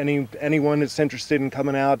anyone that's interested in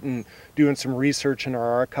coming out and doing some research in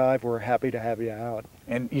our archive, we're happy to have you out.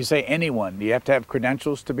 And you say anyone. Do you have to have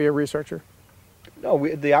credentials to be a researcher? No,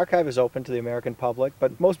 the archive is open to the American public,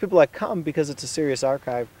 but most people that come, because it's a serious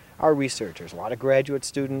archive, are researchers. A lot of graduate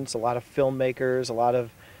students, a lot of filmmakers, a lot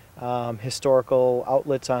of historical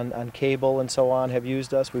outlets on cable and so on have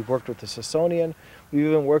used us. We've worked with the Smithsonian. We've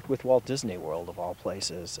even worked with Walt Disney World, of all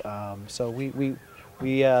places. So we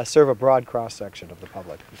serve a broad cross-section of the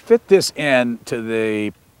public. Fit this into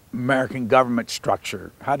the American government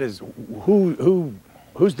structure. How does,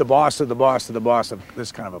 who's the boss of the boss of the boss of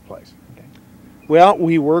this kind of a place? Okay. Well,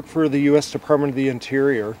 we work for the U.S. Department of the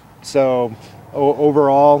Interior. So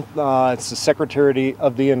overall, it's the Secretary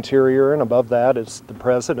of the Interior, and above that is the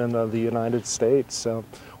President of the United States. So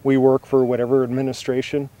we work for whatever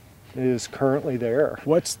administration is currently there.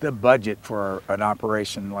 What's the budget for an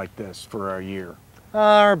operation like this for a year?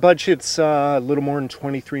 Our budget's a little more than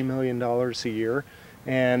 $23 million a year,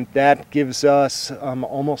 and that gives us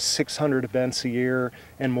almost 600 events a year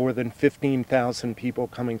and more than 15,000 people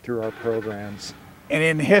coming through our programs. And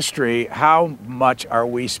in history, how much are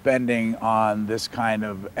we spending on this kind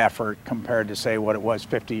of effort compared to, say, what it was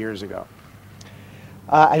 50 years ago?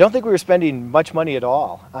 I don't think we were spending much money at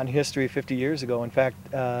all on history 50 years ago. In fact,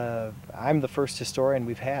 I'm the first historian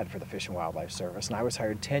we've had for the Fish and Wildlife Service, and I was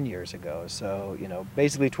hired 10 years ago. So, you know,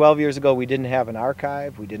 basically 12 years ago, we didn't have an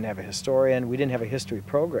archive, we didn't have a historian, we didn't have a history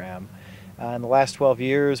program. In the last 12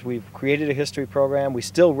 years, we've created a history program. We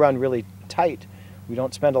still run really tight. We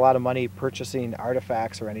don't spend a lot of money purchasing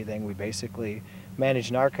artifacts or anything. We basically manage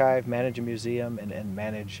an archive, manage a museum, and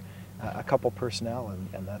manage a couple personnel,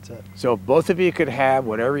 and that's it. So if both of you could have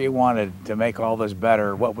whatever you wanted to make all this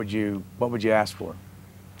better, what would you ask for?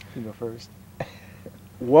 You go first.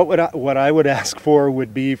 What I would ask for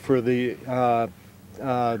would be for the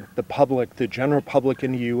public, the general public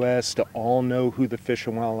in the U.S. to all know who the Fish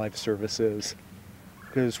and Wildlife Service is,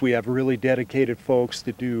 because we have really dedicated folks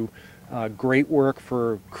that do great work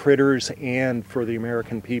for critters and for the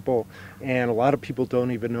American people, and a lot of people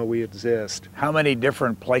don't even know we exist. How many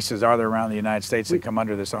different places are there around the United States that come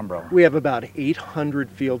under this umbrella? We have about 800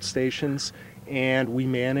 field stations, and we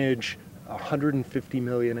manage 150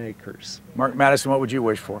 million acres. Mark Madison, what would you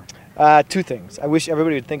wish for? Two things. I wish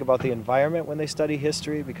everybody would think about the environment when they study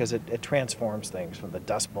history, because it transforms things from the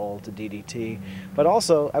Dust Bowl to DDT. But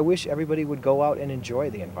also, I wish everybody would go out and enjoy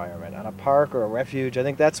the environment on a park or a refuge. I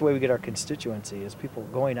think that's the way we get our constituency, is people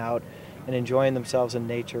going out and enjoying themselves in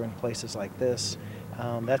nature in places like this.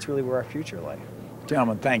 That's really where our future lies.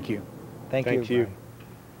 Gentlemen, thank you. Thank you. Brian.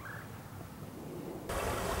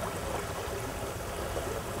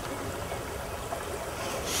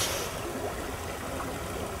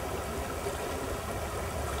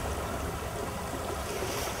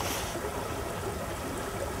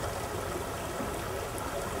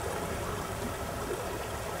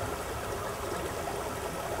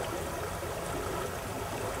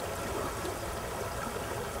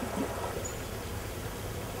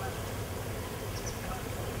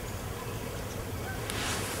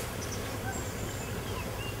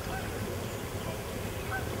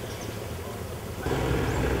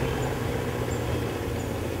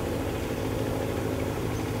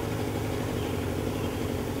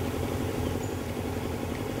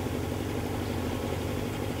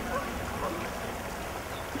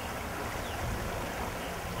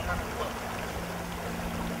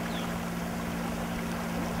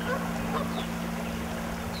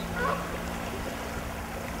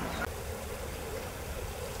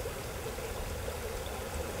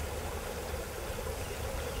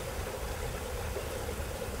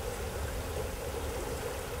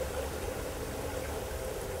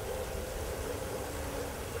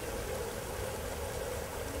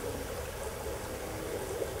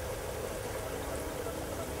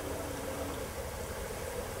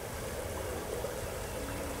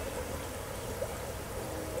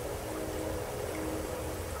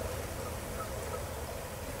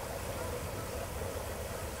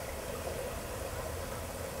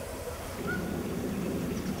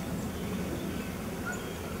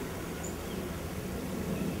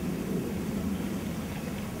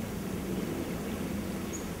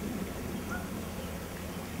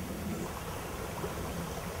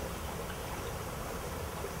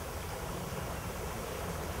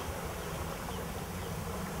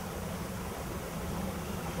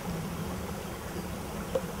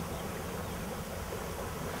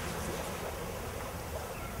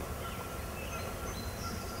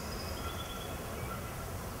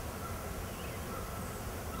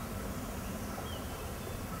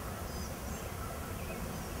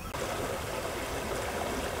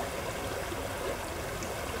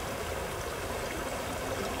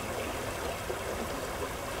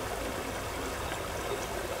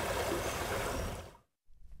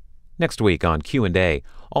 Next week on Q&A,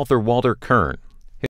 author Walter Kern